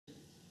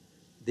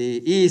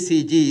The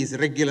ECG is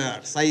regular,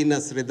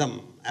 sinus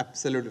rhythm.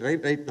 Absolutely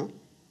right, right now?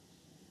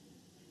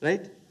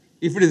 Right?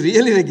 If it is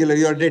really regular,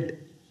 you are dead.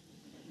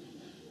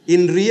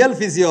 In real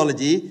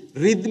physiology,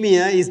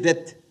 rhythmia is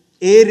death.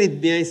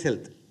 Arrhythmia is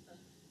health.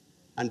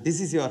 And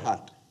this is your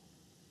heart.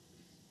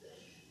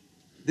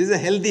 This is a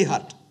healthy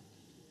heart.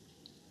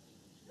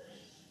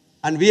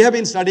 And we have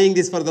been studying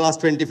this for the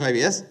last 25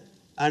 years.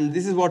 And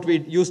this is what we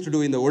used to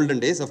do in the olden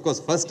days. Of course,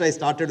 first I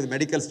started with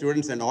medical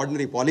students and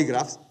ordinary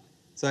polygraphs.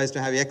 So I used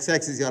to have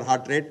x-axis your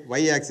heart rate,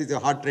 y-axis your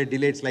heart rate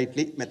delayed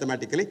slightly,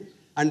 mathematically.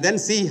 And then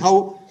see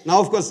how, now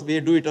of course we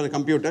do it on a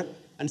computer,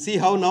 and see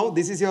how now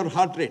this is your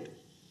heart rate.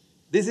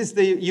 This is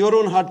your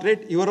own heart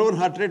rate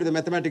with a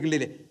mathematical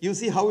delay. You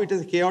see how it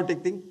is a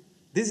chaotic thing?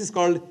 This is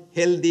called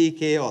healthy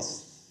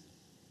chaos.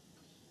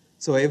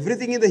 So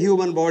everything in the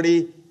human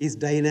body is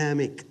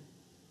dynamic.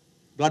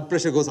 Blood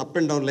pressure goes up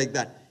and down like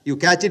that. You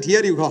catch it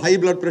here, you go high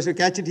blood pressure,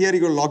 catch it here,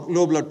 you go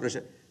low blood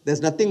pressure. There's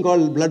nothing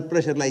called blood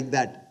pressure like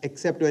that,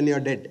 except when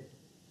you're dead.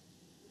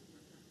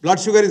 Blood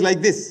sugar is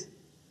like this.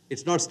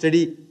 It's not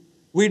steady.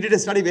 We did a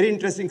study, very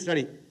interesting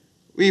study.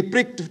 We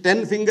pricked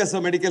 10 fingers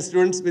of medical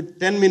students with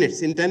 10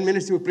 minutes. In 10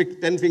 minutes, you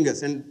prick 10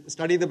 fingers and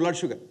study the blood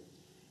sugar.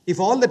 If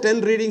all the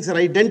 10 readings are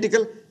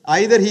identical,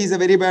 either he is a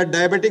very bad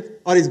diabetic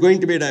or he's going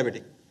to be a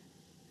diabetic.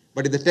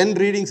 But if the 10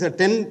 readings are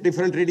 10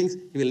 different readings,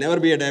 he will never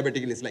be a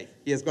diabetic in his life.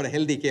 He has got a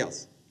healthy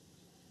chaos.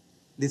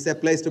 This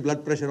applies to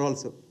blood pressure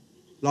also.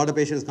 A lot of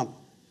patients come.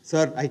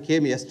 Sir, I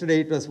came yesterday,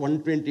 it was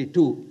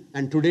 122,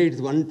 and today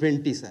it's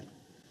 120, sir.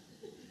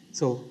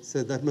 So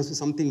that must be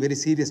something very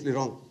seriously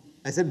wrong.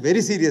 I said,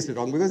 very seriously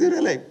wrong, because you're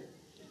alive.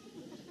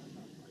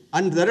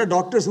 And there are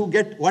doctors who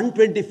get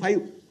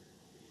 125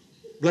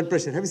 blood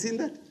pressure. Have you seen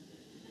that?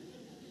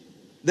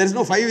 There is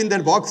no 5 in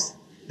that box.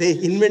 They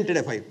invented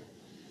a 5.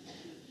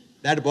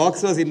 That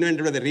box was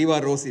invented by the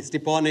Riva Rossi,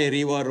 Stipone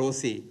Riva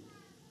Rossi.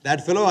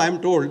 That fellow, I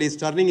am told, is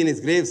turning in his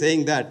grave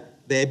saying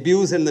that the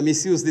abuse and the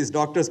misuse these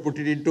doctors put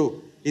it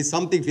into is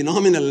something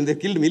phenomenal, and they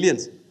killed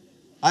millions.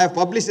 I have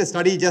published a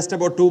study just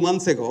about 2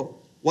 months ago,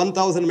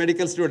 1,000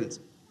 medical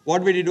students.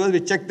 What we did was we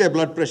checked their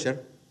blood pressure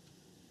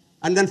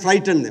and then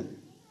frightened them.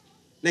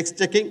 Next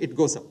checking, it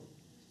goes up.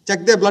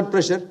 Check their blood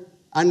pressure,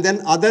 and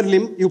then other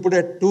limb, you put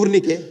a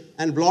tourniquet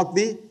and block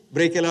the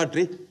brachial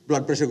artery,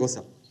 blood pressure goes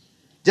up.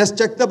 Just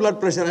check the blood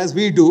pressure as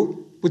we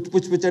do,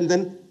 push, and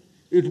then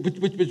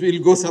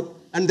it goes up.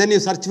 And then you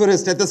search for a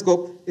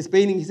stethoscope, it's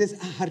paining. He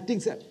says, hurting,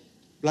 sir.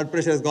 Blood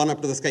pressure has gone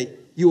up to the sky.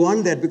 You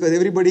want that because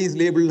everybody is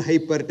labeled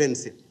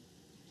hypertensive.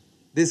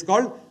 This is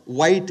called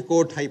white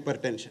coat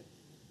hypertension.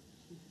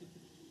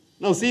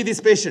 Now see this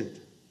patient.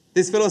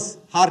 This fellow's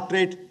heart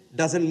rate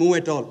doesn't move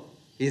at all.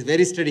 He is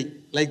very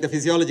steady, like the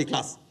physiology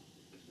class.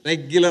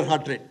 Regular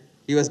heart rate.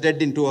 He was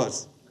dead in 2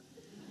 hours.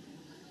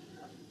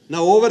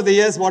 Now over the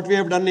years, what we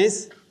have done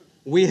is,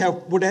 we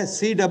have put a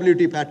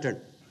CWT pattern.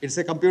 It's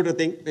a computer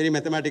thing, very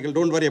mathematical.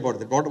 Don't worry about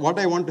that. What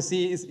I want to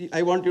see is,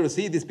 I want you to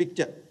see this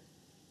picture.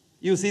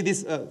 You see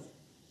this,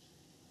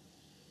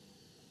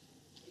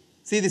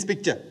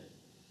 picture.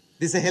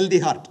 This is a healthy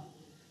heart.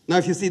 Now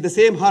if you see the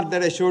same heart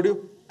that I showed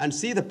you and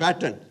see the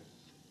pattern,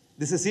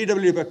 this is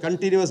CWT,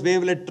 continuous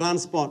wavelet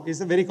transform. It's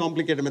a very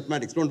complicated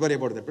mathematics. Don't worry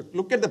about that. But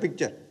look at the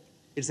picture.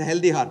 It's a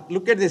healthy heart.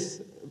 Look at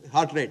this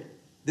heart rate.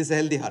 This is a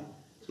healthy heart.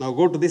 Now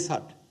go to this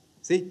heart.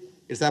 See,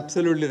 it's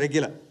absolutely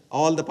regular.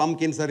 All the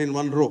pumpkins are in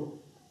one row,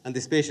 and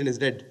this patient is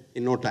dead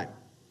in no time.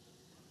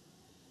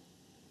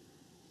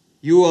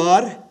 You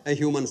are a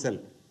human cell.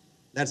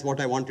 That's what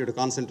I want you to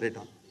concentrate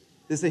on.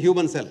 This is a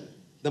human cell.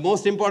 The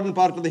most important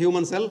part of the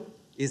human cell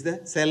is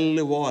the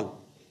cell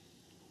wall.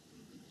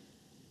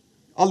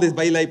 All this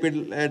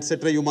bilipid,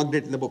 etc., you mugged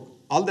it in the book.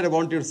 All that I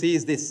want you to see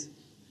is this.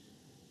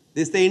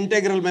 This is the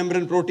integral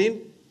membrane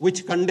protein,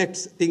 which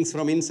conducts things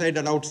from inside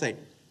and outside.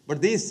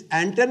 But these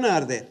antennae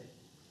are there.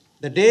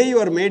 The day you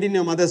are made in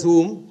your mother's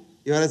womb,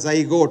 you are a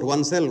zygote,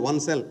 one cell, one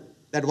cell.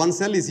 That one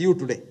cell is you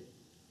today.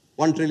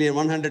 1 trillion,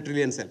 100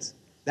 trillion cells.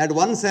 That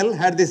one cell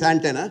had this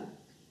antenna,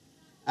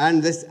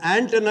 and this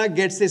antenna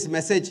gets its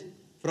message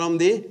from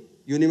the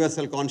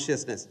universal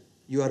consciousness.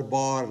 You are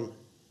born.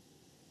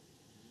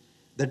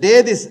 The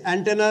day this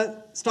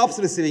antenna stops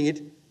receiving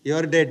it, you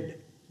are dead.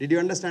 Did you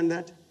understand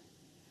that?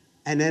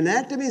 An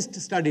anatomist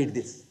studied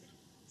this.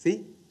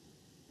 See?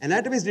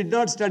 Anatomist did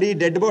not study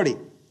dead body.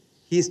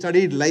 He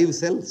studied live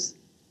cells.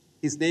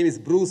 His name is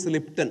Bruce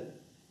Lipton,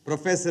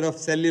 professor of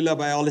cellular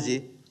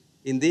biology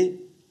in the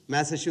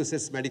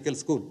Massachusetts Medical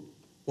School.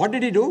 What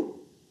did he do?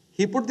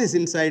 He put this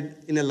inside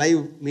in a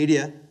live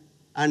media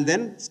and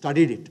then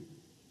studied it.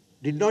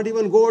 Did not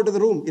even go out to the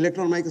room,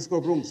 electron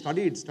microscope room.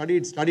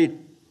 Studied.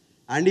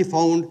 And he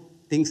found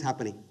things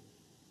happening.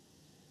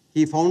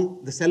 He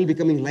found the cell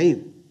becoming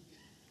live.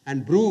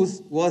 And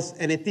Bruce was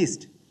an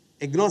atheist,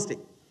 agnostic.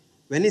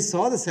 When he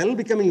saw the cell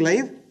becoming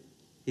live,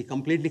 he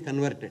completely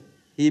converted.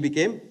 He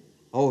became,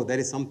 oh, there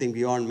is something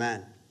beyond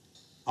man.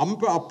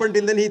 Up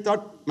until then, he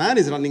thought man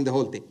is running the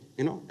whole thing.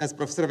 You know, as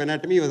professor of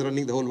anatomy, he was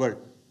running the whole world.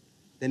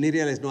 Then he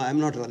realized, no, I'm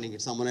not running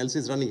it. Someone else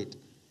is running it.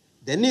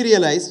 Then he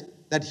realized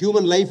that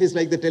human life is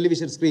like the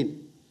television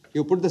screen.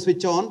 You put the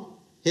switch on,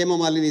 Hema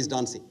Malini is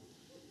dancing.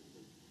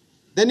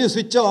 Then you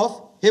switch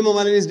off, Hema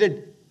Malini is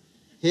dead.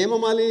 Hema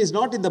Malini is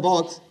not in the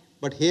box,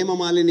 but Hema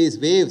Malini's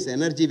waves,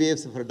 energy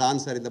waves of her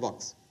dance are in the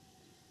box.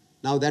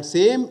 Now that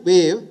same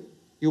wave,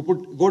 you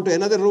go to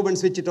another room and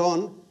switch it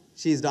on,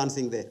 she is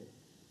dancing there.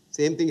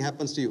 Same thing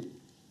happens to you.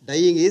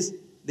 Dying is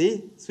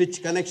the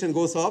switch connection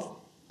goes off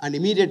and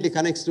immediately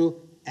connects to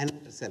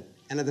another cell,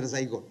 another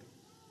zygote.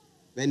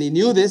 When he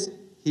knew this,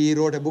 he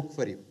wrote a book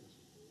for you.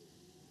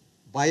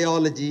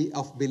 Biology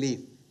of Belief.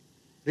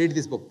 Read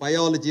this book,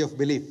 Biology of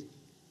Belief.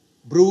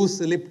 Bruce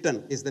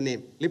Lipton is the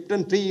name.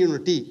 Lipton tree, you know,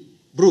 tea.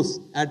 Bruce,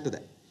 add to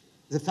that.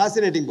 It's a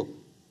fascinating book.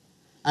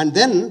 And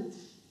then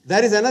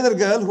there is another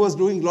girl who was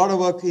doing a lot of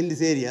work in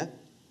this area.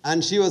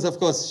 And she was, of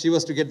course, she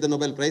was to get the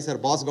Nobel Prize. Her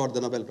boss got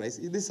the Nobel Prize.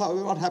 This is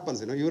what happens,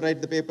 you know. You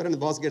write the paper and the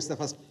boss gets the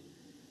first.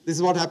 This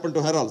is what happened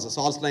to her also,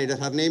 Sol Snyder.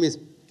 Her name is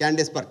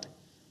Candace Pert.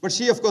 But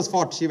she, of course,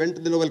 fought. She went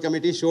to the Nobel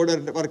Committee, showed her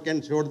work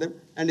and showed them,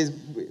 and his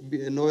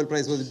Nobel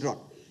Prize was withdrawn.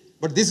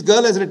 But this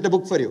girl has written a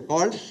book for you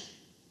called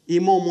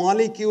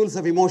Molecules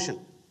of Emotion.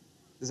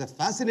 This is a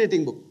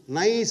fascinating book,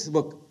 nice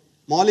book,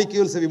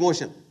 Molecules of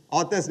Emotion.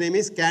 Author's name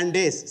is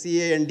Candace,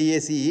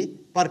 C-A-N-D-A-C-E,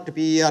 Pert,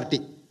 P-E-R-T.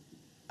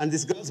 And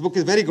this girl's book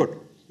is very good.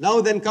 Now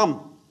then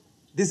come.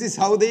 This is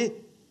how the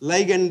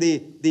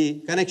ligand, the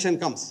connection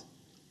comes.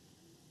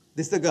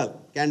 This is the girl,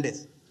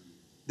 Candace.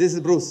 This is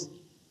Bruce.